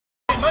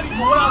Money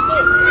for what I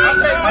took. I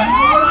paid money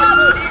for what I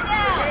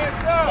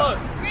took.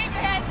 Bring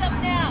your hands up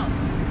now.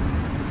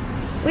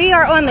 We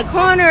are on the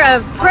corner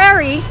of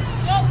Prairie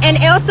and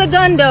El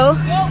Segundo,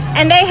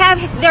 and they have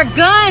their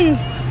guns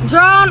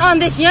drawn on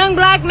this young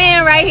black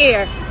man right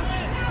here.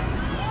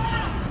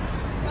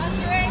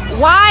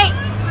 Why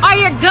are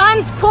your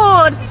guns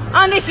pulled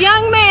on this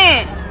young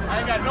man? I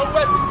ain't got no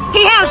weapons.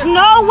 He has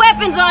no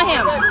weapons on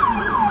him.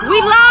 We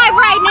live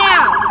right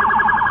now.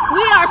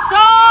 We are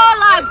so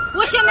live.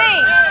 What's your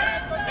name?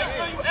 Make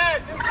sure you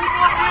add. Them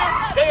people up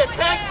here, they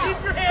attacked you.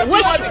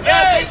 What's at the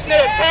gas station,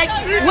 they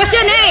attacked you. What's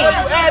your name?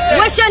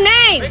 What's your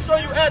name? Make sure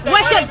you add that.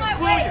 What's your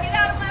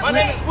My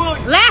name is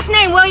William. last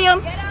name, William?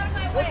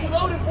 What you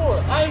loaded for?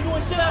 I ain't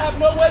doing shit. I have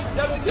no weapons.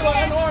 That would kill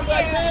an unarmed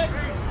black man.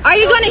 Are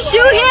you gonna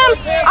shoot him?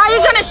 Are you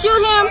gonna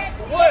shoot him?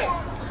 What?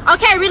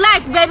 Okay,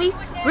 relax, baby.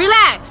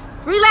 Relax.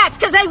 Relax,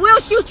 because they will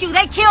shoot you.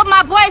 They killed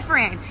my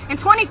boyfriend in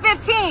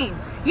 2015.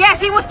 Yes,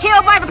 he was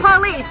killed by the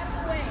police.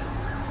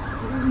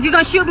 You're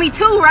gonna shoot me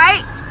too,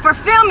 right? For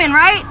filming,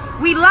 right?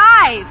 We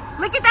live.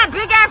 Look at that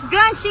big ass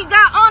gun she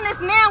got on this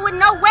man with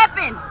no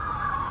weapon.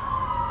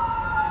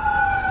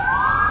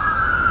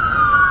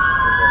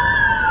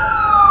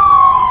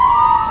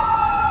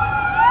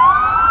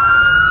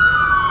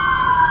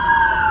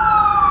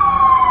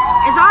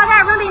 Is all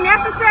that really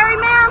necessary,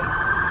 ma'am?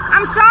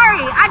 I'm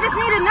sorry, I just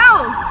need to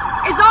know.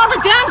 Is all the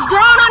guns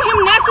drawn on him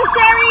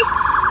necessary?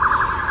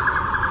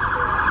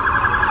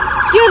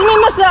 Excuse me,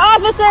 Mr.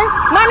 Officer.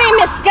 My name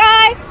is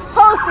Sky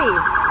Hosey.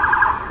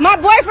 My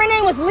boyfriend's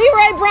name was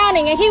Leroy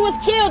Browning, and he was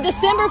killed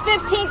December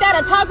 15th at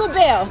a Taco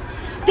Bell.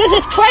 This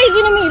is crazy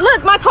to me.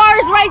 Look, my car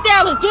is right there.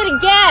 I was getting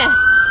gas.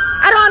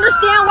 I don't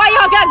understand why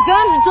y'all got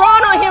guns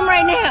drawn on him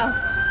right now.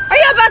 Are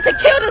y'all about to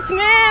kill this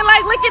man?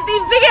 Like, look at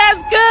these big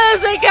ass guns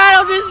they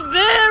got on this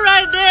man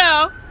right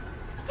now.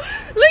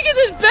 Look at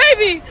this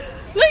baby.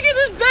 Look at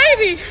this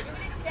baby. You're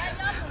going to stand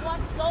up and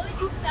walk slowly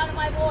to the sound of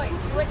my voice.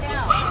 Do it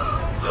now.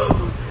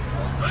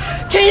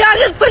 Can y'all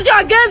just put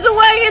your guns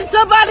away and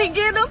somebody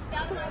get them?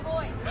 Sound of my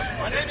voice.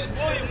 My name is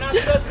William, not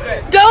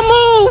suspect. Don't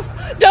move.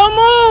 Don't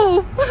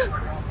move.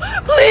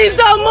 Please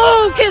don't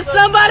move. Can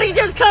somebody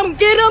just come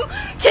get him?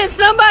 Can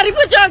somebody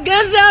put your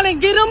guns down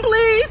and get him,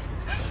 please?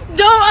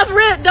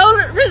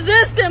 Don't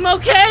resist him,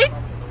 okay?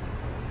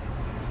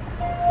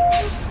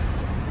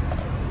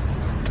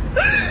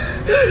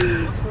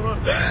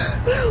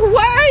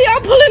 Why are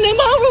y'all pulling him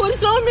over with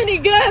so many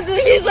guns and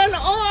he's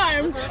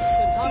unarmed?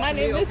 My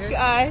name is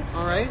Sky.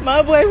 All right.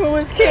 My boyfriend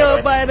was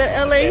killed by the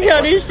LA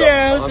County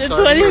Sheriffs in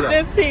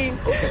 2015.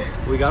 Okay.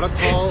 We got a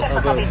call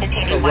of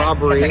a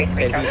robbery,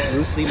 and he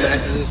loosely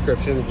matches the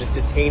description of just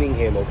detaining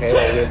him, okay,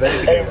 while we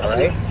investigate, all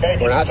right?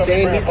 We're not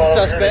saying he's a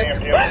suspect,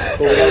 but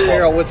we got to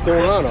figure out what's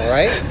going on, all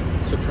right?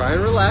 So try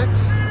and relax.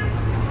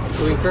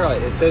 So we can figure out.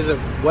 It says a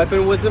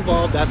weapon was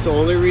involved. That's the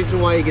only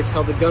reason why he gets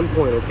held at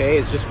gunpoint, okay?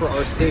 It's just for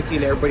our safety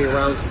and everybody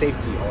around's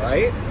safety, all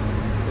right?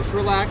 Just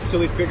relax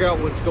till we figure out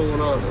what's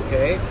going on,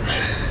 okay?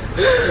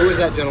 Who is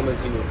that gentleman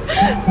to you?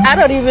 I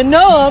don't even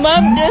know him.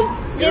 I'm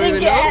just getting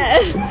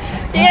gas.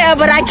 Yeah,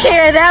 but I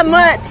care that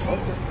much.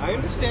 Okay, I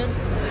understand.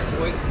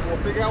 Wait, we'll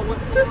figure out what.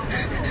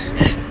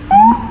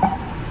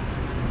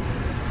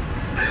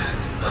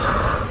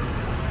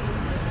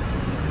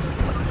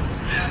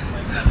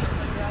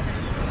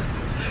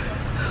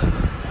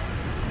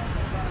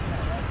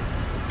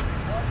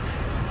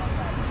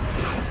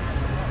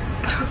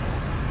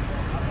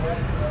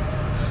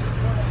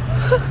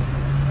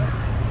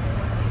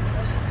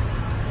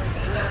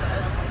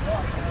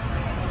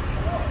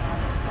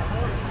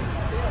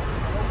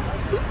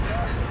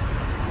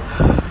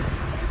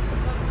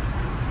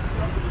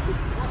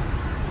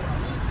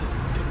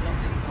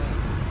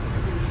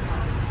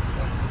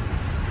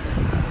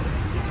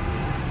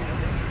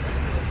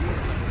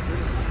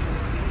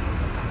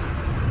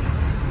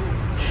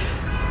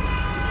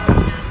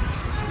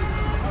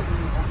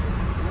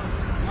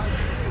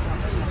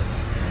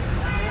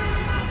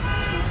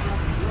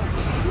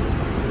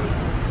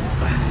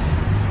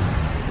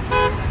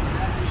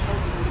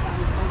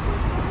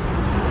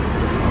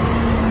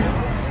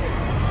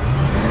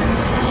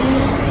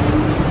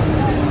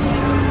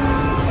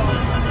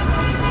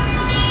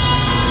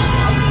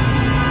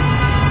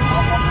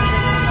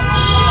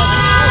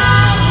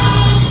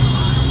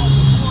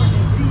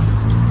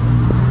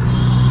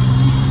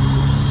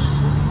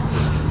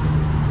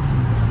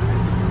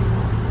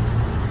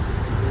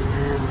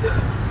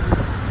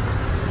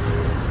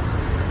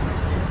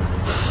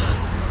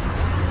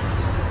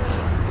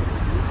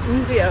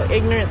 You see how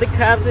ignorant the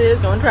cops is,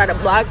 gonna try to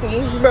block me?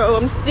 Bro,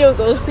 I'm still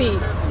gonna see.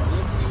 Just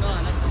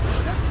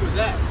for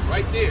that,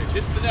 right there,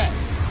 just for that.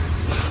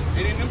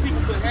 And then them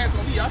people put hands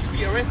on me, y'all should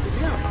be arrested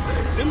now.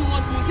 Them the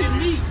ones who was hitting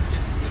me.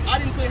 I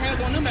didn't put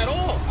hands on them at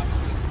all.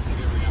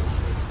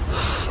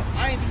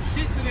 I ain't do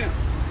shit to them.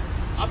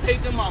 I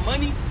paid them my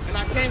money, and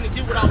I came to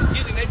get what I was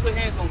getting. They put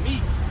hands on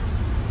me.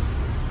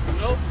 You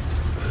know?